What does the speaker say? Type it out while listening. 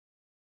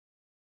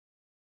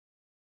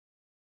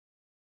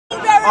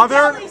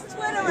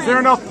Is there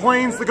enough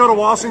planes to go to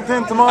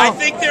Washington tomorrow? I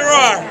think there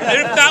are.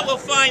 And if not, we'll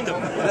find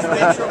them.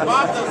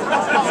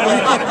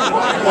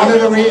 One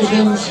of the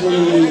reasons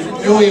the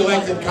newly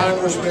elected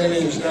congressman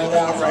is not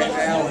out right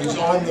now, he's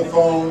on the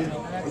phone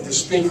with the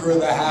Speaker of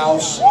the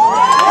House.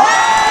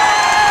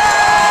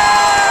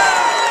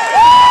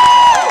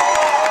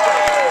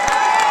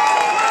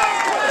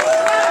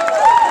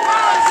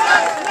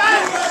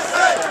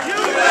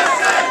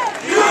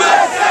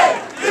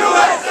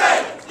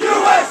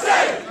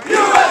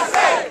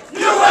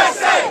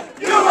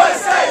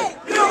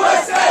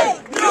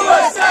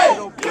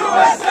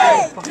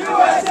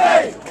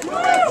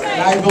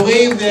 I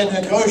believe that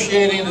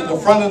negotiating at the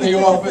front of the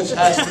office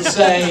has to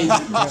say,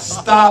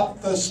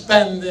 stop the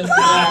spending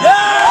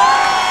now.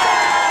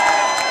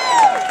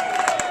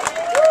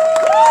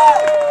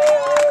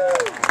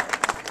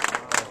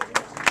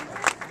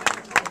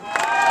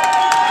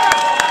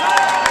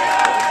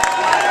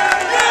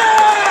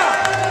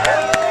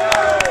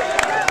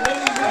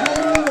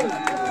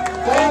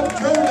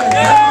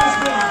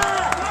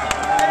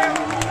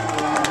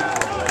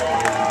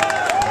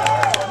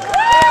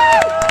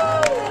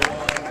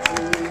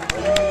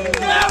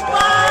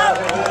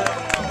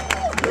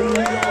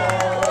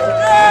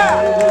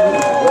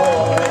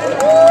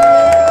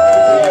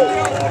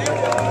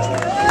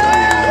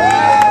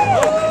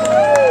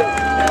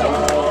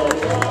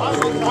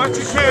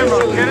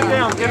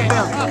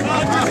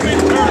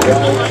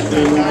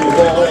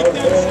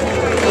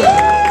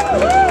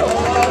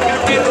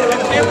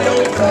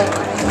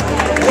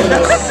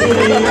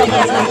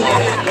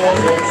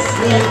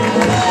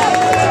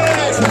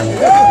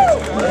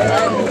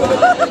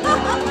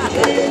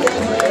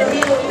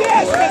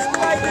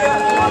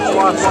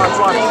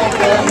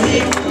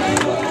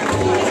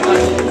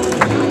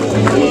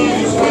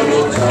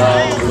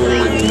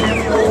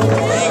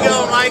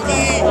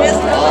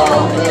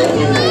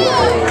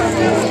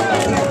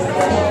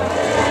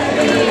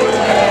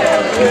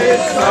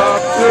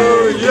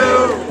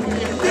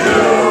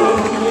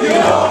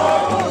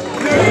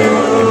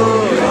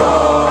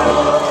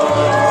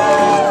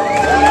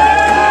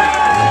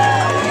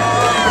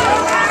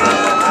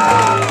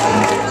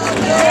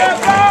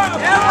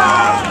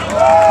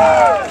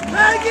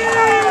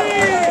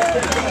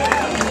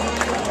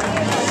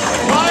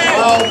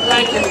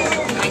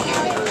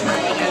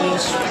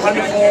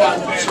 Wonderful.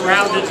 I'm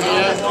surrounded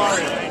here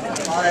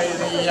by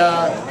the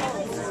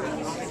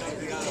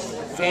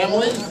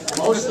family,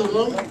 most of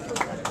them.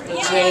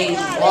 It's a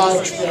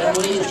large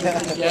family, as you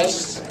can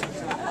guess.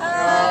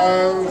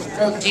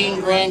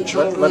 13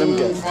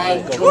 grandchildren,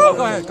 5 children.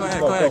 Go ahead,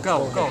 go.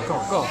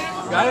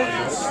 Got it?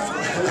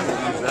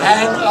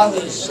 And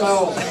others, so,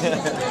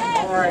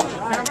 all right.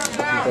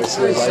 This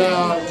is,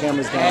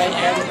 Camera's down.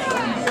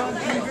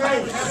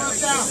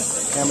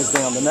 Camera's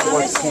down. The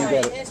networks can't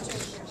get it.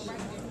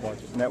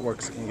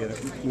 Networks can get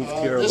it. Move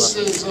to your this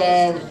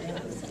left.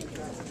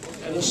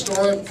 is an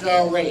historic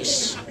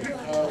race.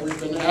 We've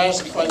been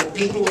asked by the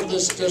people of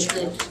this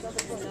district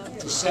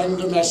to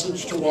send a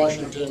message to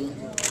Washington,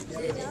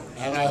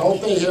 and I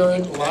hope they hear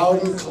it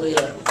loud and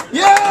clear.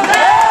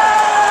 Yeah!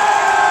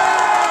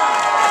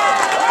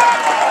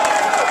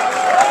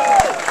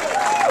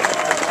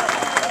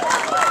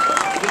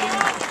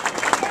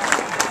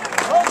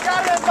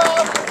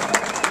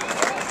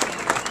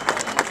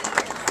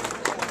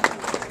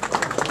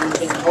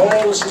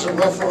 This is a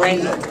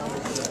referendum.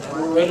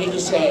 We're ready to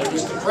say,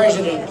 Mr.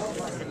 President,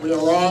 we are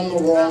on the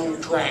wrong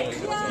track.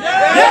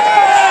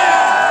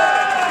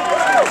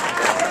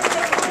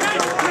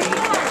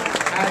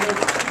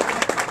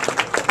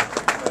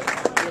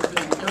 With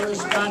an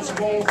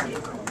irresponsible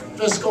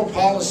fiscal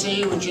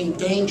policy which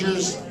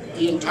endangers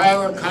the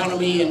entire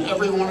economy and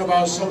every one of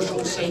our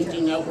social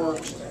safety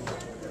networks.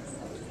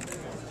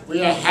 We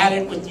have had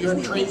it with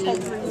your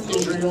treatment of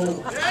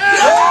Israel.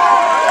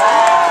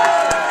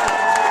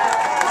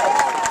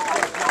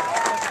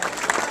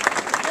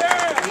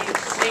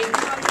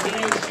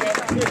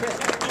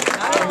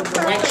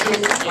 Direction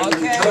in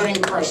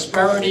returning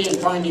prosperity and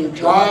finding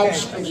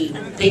jobs for the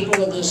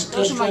people of this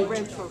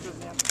district.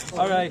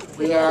 All right.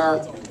 We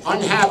are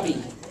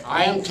unhappy.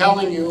 I am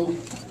telling you,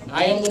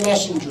 I am the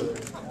messenger.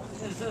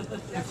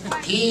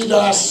 Heed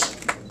us.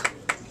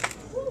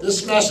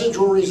 This message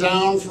will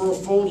resound for a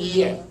full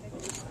year.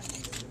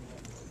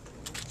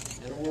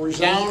 It will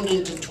resound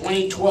into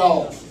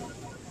 2012.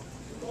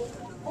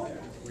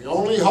 We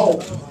only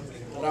hope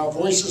that our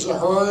voices are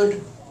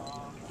heard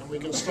and we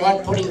can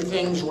start putting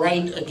things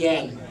right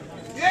again.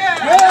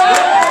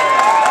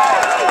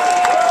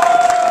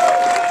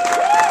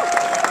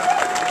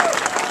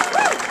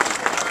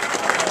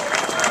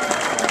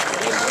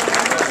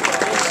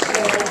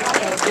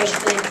 This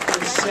district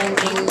is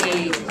sending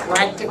a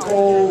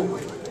practical,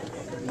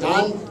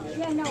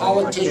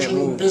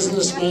 non-politician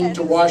businessman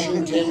to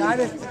Washington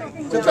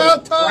with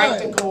a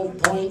practical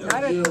point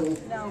of view.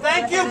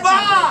 Thank you,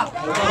 Bob!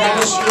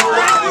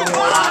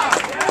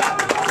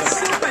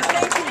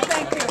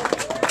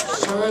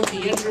 Serve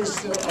the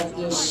interests of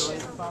this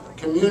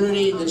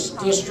community, this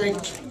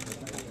district.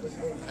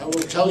 I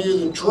will tell you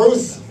the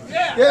truth.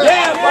 Rejected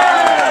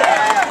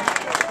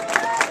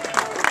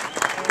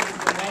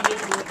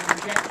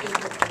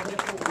the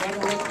political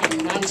rhetoric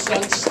and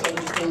nonsense that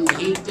has been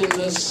heaped in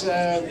this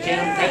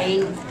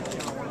campaign.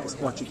 Just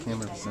watch your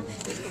camera for a second.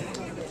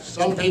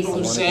 Some people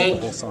have The said,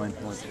 whole sign.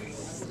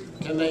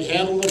 can they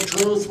handle the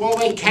truth? Well,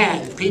 they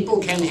can. People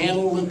can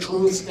handle the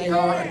truth. They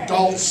are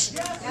adults.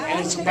 And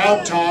it's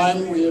about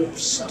time we have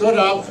stood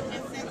up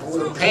and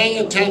we're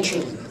paying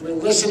attention. We're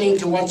listening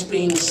to what's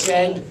being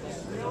said.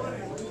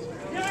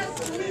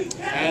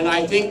 And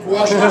I think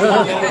Washington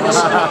can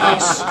listen to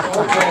us.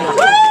 Okay.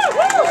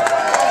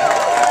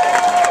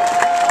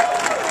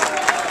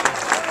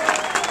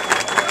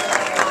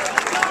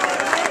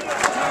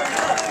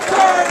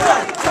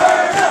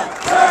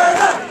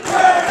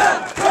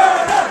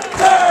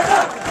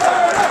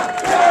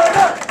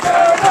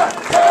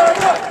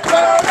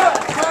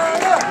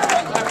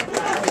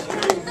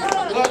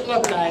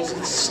 Look, guys,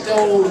 it's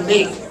still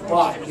me,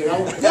 Bob, you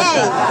know? Stay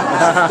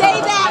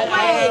that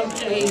I am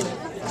a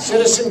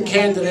citizen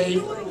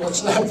candidate.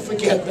 Let's not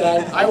forget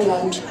that. I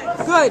won't.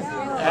 Good.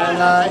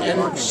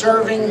 And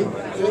serving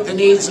the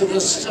needs of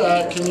this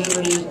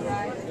community,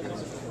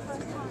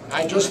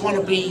 I just want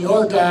to be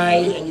your guy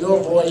and your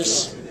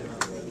voice.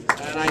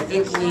 And I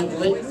think we've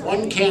lit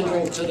one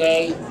candle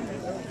today,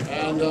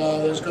 and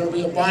there's going to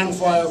be a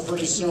bonfire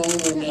pretty soon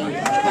when they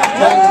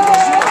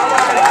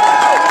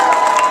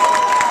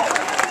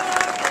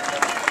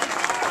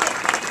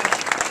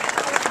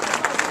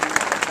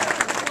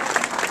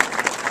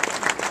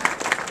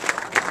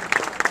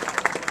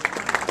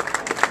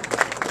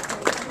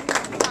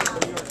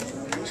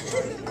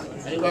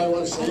Anybody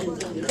want to say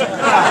anything?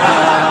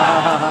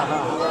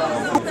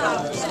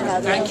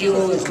 Thank you.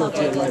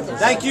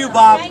 Thank you,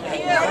 Bob. Thank you,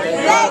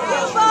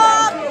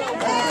 Bob.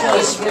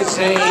 This was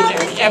an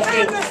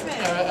effort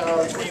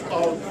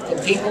of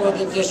the people of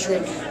the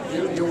district.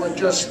 You were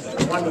just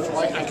wonderful.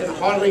 I can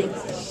hardly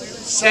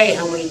say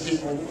how many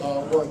people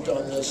worked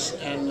on this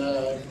and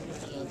the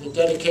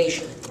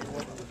dedication.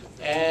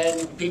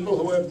 And people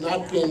who have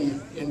not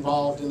been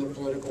involved in the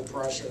political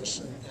process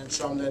and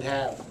some that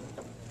have.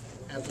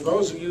 And for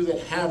those of you that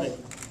haven't,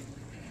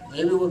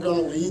 maybe we're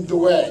going to lead the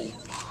way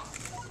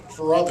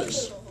for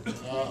others.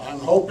 I'm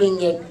hoping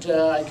that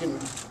I can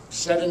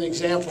set an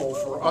example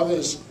for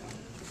others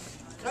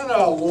kind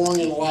of along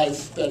in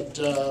life that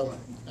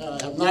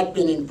have not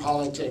been in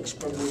politics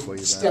but will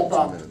step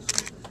up.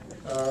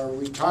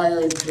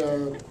 Retired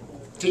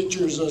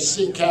teachers or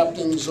sea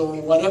captains or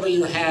whatever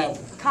you have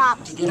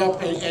to get up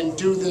and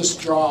do this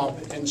job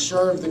and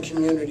serve the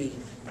community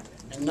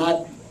and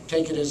not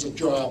take it as a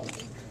job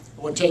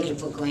or take it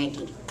for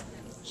granted.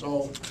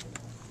 So,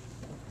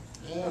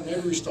 yeah,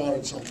 maybe we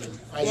started something.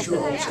 I sure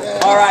hope so.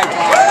 All right,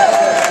 Bob.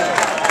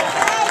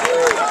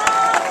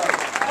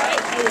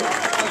 Thank you.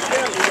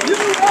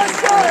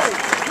 USA!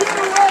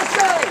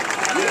 USA!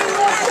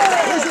 USA!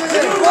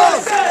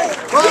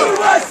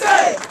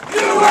 USA!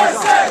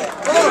 USA!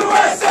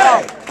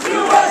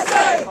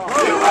 USA!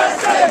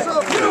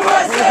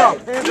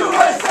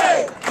 USA!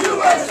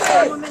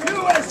 USA!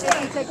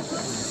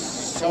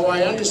 So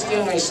I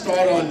understand I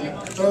start on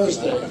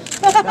Thursday.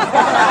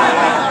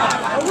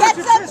 Get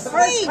some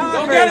sleep!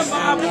 Go get him,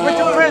 Bob. With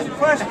the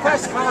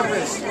press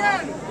conference.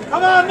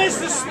 Come on,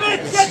 Mr.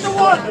 Smith, get the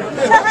one.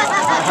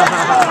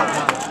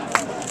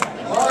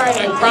 All right,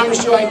 I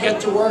promise you I get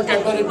to work. I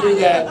better do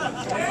that.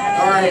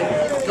 All right.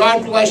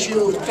 God bless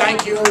you.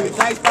 Thank you.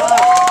 Thanks, Bob.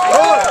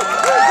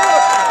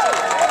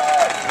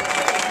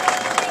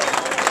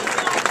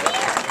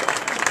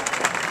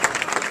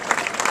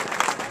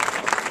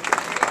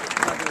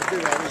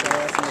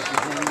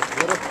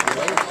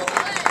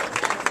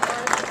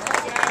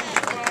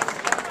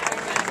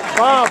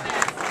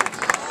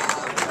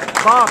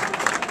 Bob,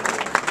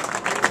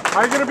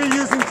 are you going to be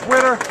using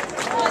Twitter?